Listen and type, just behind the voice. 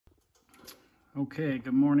Okay,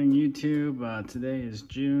 good morning YouTube. Today is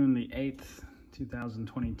June the 8th,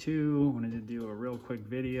 2022. I wanted to do a real quick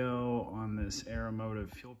video on this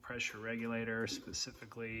aeromotive fuel pressure regulator,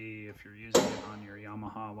 specifically if you're using it on your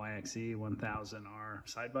Yamaha YXZ 1000R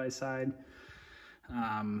side-by-side.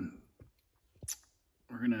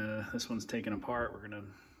 This one's taken apart. We're gonna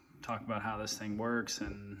talk about how this thing works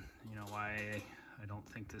and why I don't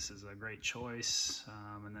think this is a great choice,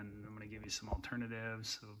 and then I'm going to give you some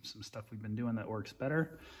alternatives of some stuff we've been doing that works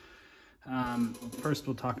better. First,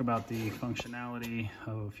 we'll talk about the functionality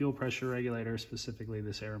of a fuel pressure regulator, specifically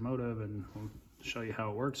this aeromotive, and we'll show you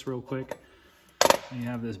how it works real quick. You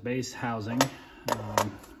have this base housing.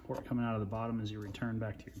 Port coming out of the bottom is your return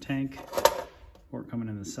back to your tank. Port coming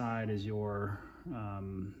in the side is your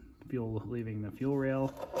fuel leaving the fuel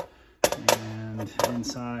rail. And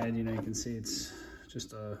inside, you can see it's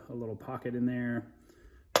just a little pocket in there.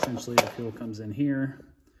 Essentially, the fuel comes in here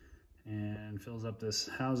and fills up this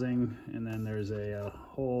housing, and then there's a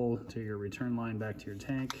hole to your return line back to your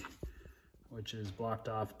tank, which is blocked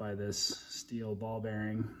off by this steel ball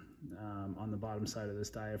bearing on the bottom side of this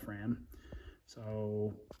diaphragm.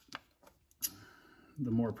 So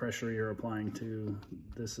the more pressure you're applying to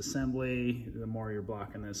this assembly, the more you're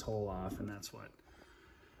blocking this hole off, and that's what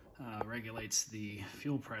regulates the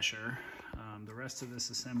fuel pressure. The rest of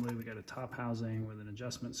this assembly, we got a top housing with an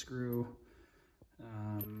adjustment screw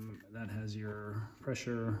that has your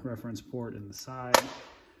pressure reference port in the side.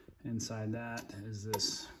 Inside that is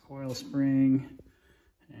this coil spring,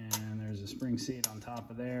 and there's a spring seat on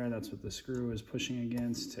top of there. That's what the screw is pushing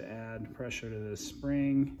against to add pressure to this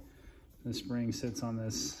spring. The spring sits on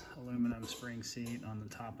this aluminum spring seat on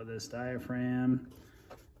the top of this diaphragm,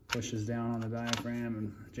 pushes down on the diaphragm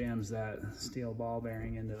and jams that steel ball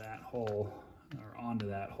bearing into that hole, or onto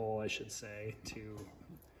that hole, I should say, to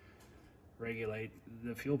regulate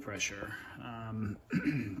the fuel pressure.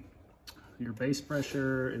 Your base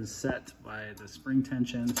pressure is set by the spring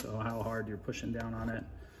tension, so how hard you're pushing down on it,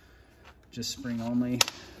 just spring only.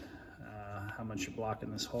 How much you're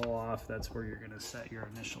blocking this hole off, that's where you're going to set your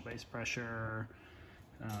initial base pressure,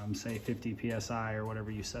 say 50 psi or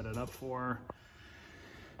whatever you set it up for.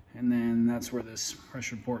 And then that's where this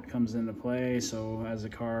pressure port comes into play. So as the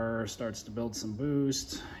car starts to build some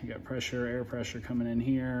boost, you got pressure, air pressure coming in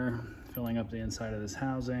here, filling up the inside of this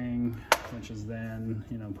housing, which is then,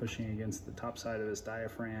 pushing against the top side of this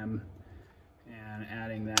diaphragm and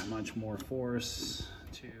adding that much more force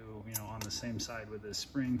to, on the same side with this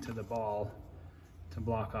spring to the ball to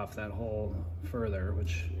block off that hole further,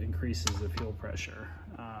 which increases the fuel pressure.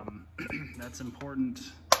 That's important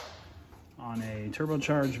on a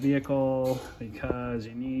turbocharged vehicle because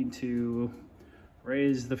you need to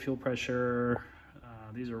raise the fuel pressure.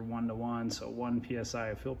 These are 1-to-1, so 1 psi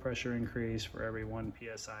of fuel pressure increase for every 1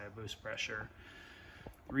 psi of boost pressure.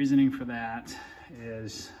 The reasoning for that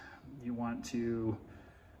is you want to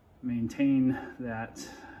maintain that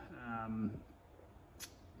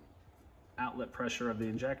outlet pressure of the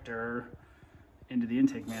injector into the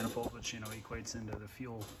intake manifold, which equates into the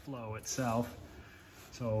fuel flow itself.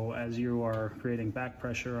 So as you are creating back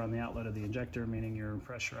pressure on the outlet of the injector, meaning you're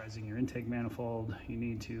pressurizing your intake manifold, you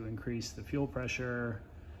need to increase the fuel pressure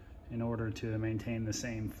in order to maintain the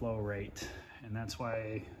same flow rate. And that's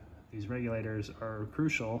why these regulators are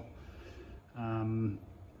crucial.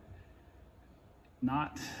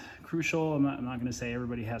 Not crucial, I'm not going to say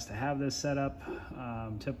everybody has to have this setup.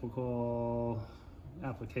 Typical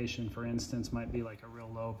application, for instance, might be like a real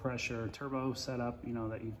low pressure turbo setup,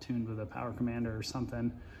 that you've tuned with a power commander or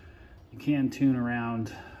something. You can tune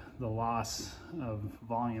around the loss of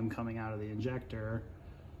volume coming out of the injector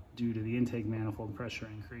due to the intake manifold pressure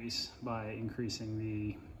increase by increasing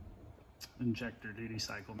the injector duty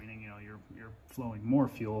cycle, meaning you're flowing more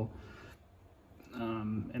fuel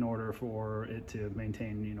in order for it to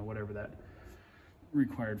maintain whatever that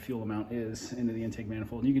required fuel amount is into the intake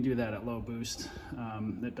manifold. You can do that at low boost.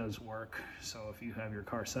 That does work. So if you have your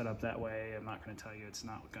car set up that way, I'm not going to tell you it's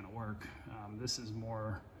not going to work. This is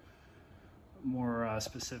more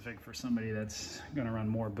specific for somebody that's going to run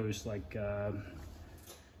more boost, like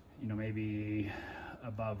maybe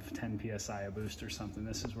above 10 psi a boost or something.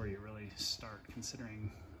 This is where you really start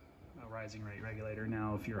considering a rising rate regulator.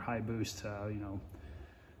 Now if you're high boost,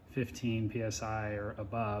 15 psi or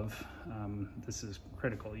above, this is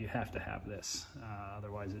critical. You have to have this,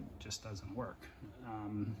 otherwise it just doesn't work.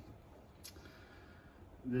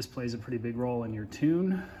 This plays a pretty big role in your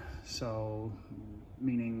tune, so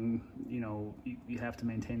meaning you have to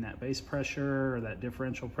maintain that base pressure, or that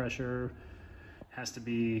differential pressure has to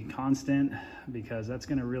be constant, because that's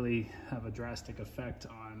going to really have a drastic effect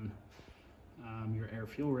on your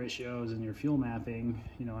air-fuel ratios and your fuel mapping,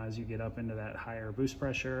 you know, as you get up into that higher boost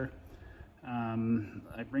pressure.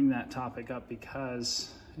 I bring that topic up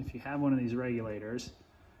because if you have one of these regulators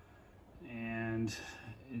and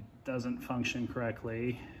it doesn't function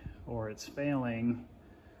correctly or it's failing,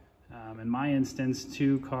 in my instance,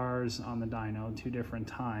 2 cars on the dyno, 2 different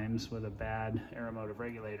times with a bad aeromotive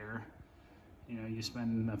regulator. You know, you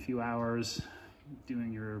spend a few hours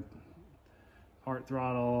doing your part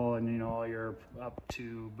throttle and, you know, all your up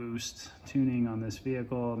to boost tuning on this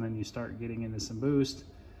vehicle, and then you start getting into some boost,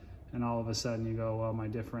 and all of a sudden you go, well, my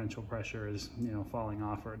differential pressure is, you know, falling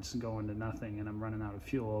off, or it's going to nothing and I'm running out of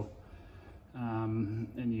fuel.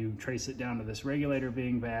 And you trace it down to this regulator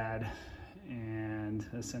being bad, and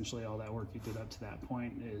essentially all that work you did up to that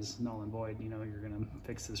point is null and void. You know, you're going to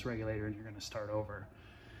fix this regulator and you're going to start over.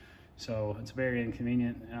 So it's very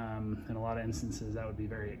inconvenient. In a lot of instances that would be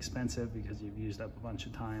very expensive because you've used up a bunch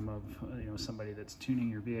of time of, you know, somebody that's tuning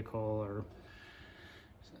your vehicle, or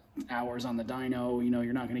hours on the dyno. You know,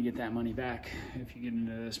 you're not going to get that money back if you get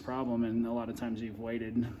into this problem, and a lot of times you've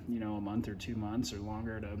waited, you know, a month or 2 months or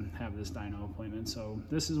longer to have this dyno appointment. So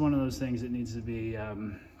this is one of those things that needs to be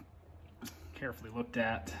carefully looked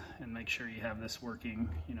at, and make sure you have this working,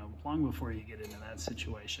 you know, long before you get into that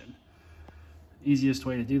situation. Easiest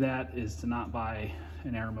way to do that is to not buy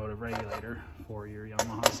an aeromotive regulator for your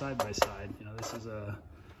Yamaha side-by-side. You know, this is a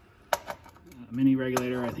mini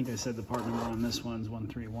regulator. I think I said the part number on this one's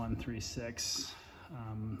 13136.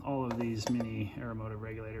 All of these mini aeromotive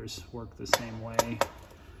regulators work the same way.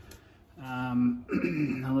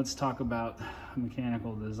 Now let's talk about the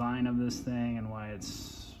mechanical design of this thing and why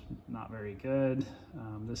it's not very good.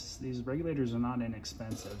 These regulators are not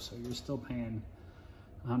inexpensive, so you're still paying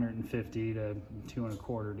 $150 to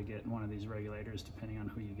 $225 to get one of these regulators, depending on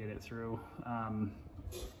who you get it through.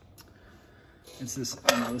 It's this,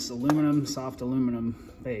 you know, this aluminum, soft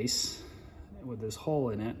aluminum base with this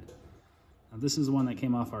hole in it. Now, this is the one that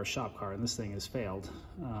came off our shop car, and this thing has failed.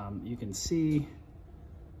 You can see,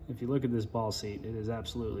 if you look at this ball seat, it is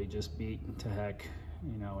absolutely just beat to heck,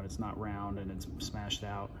 you know, and it's not round and it's smashed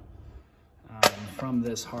out from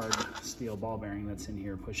this hard steel ball bearing that's in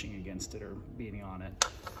here pushing against it or beating on it.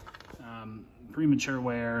 Premature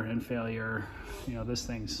wear and failure, you know, this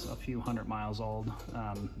thing's a few 100 miles old.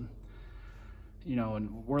 You know,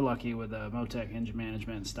 and we're lucky with the Motec engine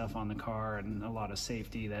management and stuff on the car and a lot of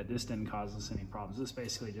safety that this didn't cause us any problems. This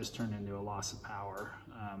basically just turned into a loss of power.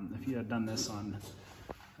 If you had done this on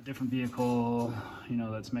a different vehicle, you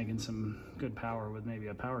know, that's making some good power with maybe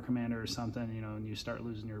a power commander or something, you know, and you start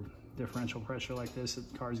losing your differential pressure like this,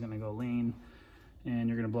 the car's going to go lean and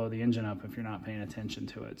you're going to blow the engine up if you're not paying attention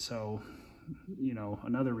to it. So, you know,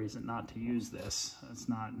 another reason not to use this. It's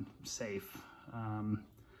not safe.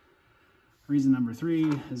 Reason number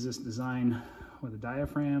 3 is this design with a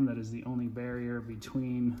diaphragm that is the only barrier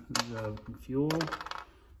between the fuel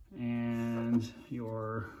and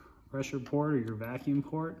your pressure port or your vacuum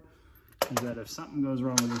port. Is that if something goes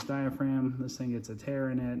wrong with this diaphragm, this thing gets a tear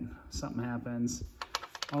in it, something happens,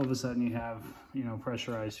 all of a sudden you have, you know,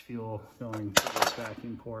 pressurized fuel going to this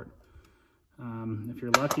vacuum port. If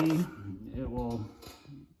you're lucky, it will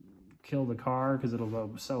kill the car because it'll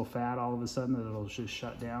go so fat all of a sudden that it'll just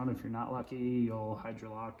shut down. If you're not lucky, you'll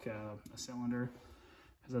hydrolock a cylinder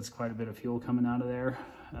because that's quite a bit of fuel coming out of there.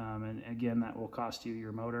 And again, that will cost you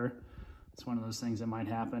your motor. It's one of those things that might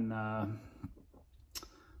happen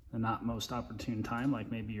the not most opportune time,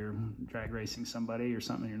 like maybe you're drag racing somebody or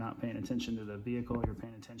something, you're not paying attention to the vehicle, you're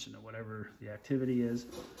paying attention to whatever the activity is.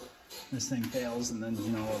 This thing fails and then,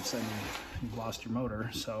 you know, all of a sudden you've lost your motor.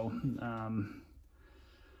 So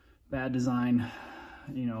bad design,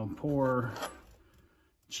 you know, poor,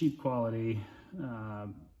 cheap quality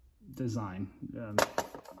design.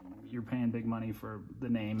 You're paying big money for the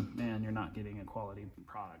name and you're not getting a quality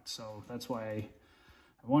product. So that's why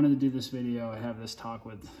I wanted to do this video. I have this talk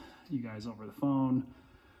with you guys over the phone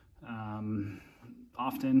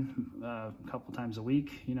often, a couple times a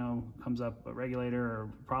week. You know, comes up a regulator or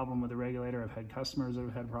problem with a regulator. I've had customers that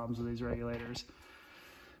have had problems with these regulators.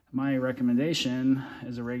 My recommendation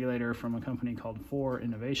is a regulator from a company called 4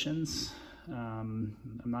 Innovations. I'm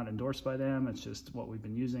not endorsed by them. It's just what we've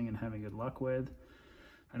been using and having good luck with.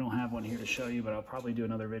 I don't have one here to show you, but I'll probably do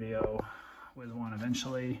another video with one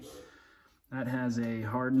eventually. That has a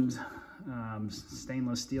hardened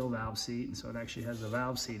stainless steel valve seat, so it actually has a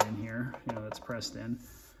valve seat in here, you know, that's pressed in.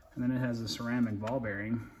 And then it has a ceramic ball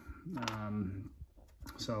bearing.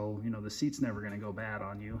 So, you know, the seat's never going to go bad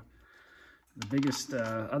on you. The biggest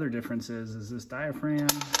other difference is this diaphragm,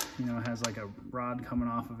 you know, it has like a rod coming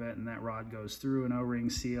off of it, and that rod goes through an O-ring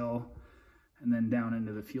seal and then down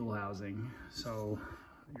into the fuel housing. So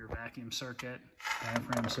your vacuum circuit,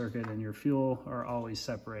 diaphragm circuit, and your fuel are always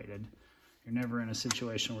separated. You're never in a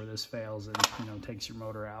situation where this fails and, you know, takes your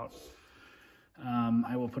motor out.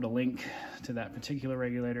 I will put a link to that particular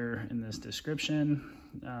regulator in this description.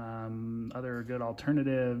 Other good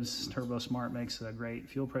alternatives, turbosmart makes a great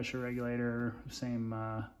fuel pressure regulator, same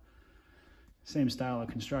style of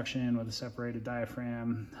construction with a separated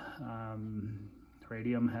diaphragm.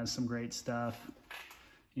 Radium has some great stuff.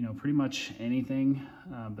 You know, pretty much anything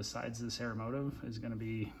besides this aeromotive is going to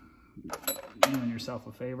be doing yourself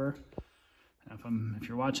a favor. If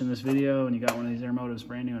you're watching this video and you got one of these aeromotives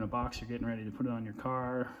brand new in a box, you're getting ready to put it on your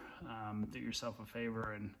car, do yourself a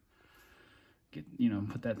favor and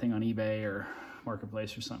put that thing on eBay or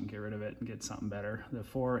Marketplace or something, get rid of it and get something better. The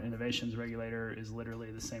 4 Innovations regulator is literally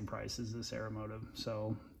the same price as this aeromotive.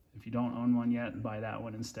 So if you don't own one yet, buy that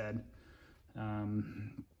one instead.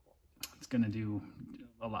 It's going to do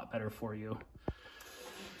a lot better for you.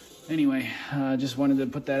 Anyway, just wanted to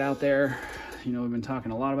put that out there. You know, we've been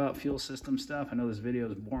talking a lot about fuel system stuff. I know this video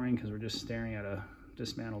is boring because we're just staring at a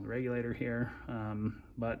dismantled regulator here,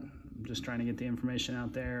 but I'm just trying to get the information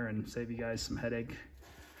out there and save you guys some headache,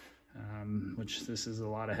 which this is a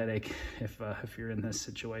lot of headache if you're in this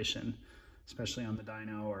situation, especially on the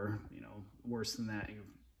dyno, or, you know, worse than that, you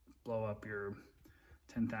blow up your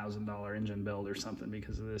 $10,000 engine build or something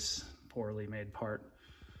because of this poorly made part.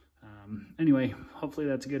 Anyway, hopefully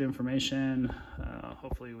that's good information.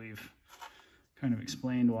 Hopefully we've kind of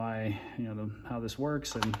explained why, you know, how this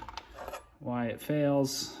works and why it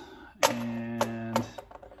fails, and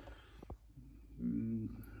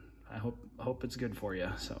I hope it's good for you.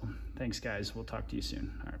 So thanks guys, we'll talk to you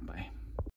soon. All right, bye.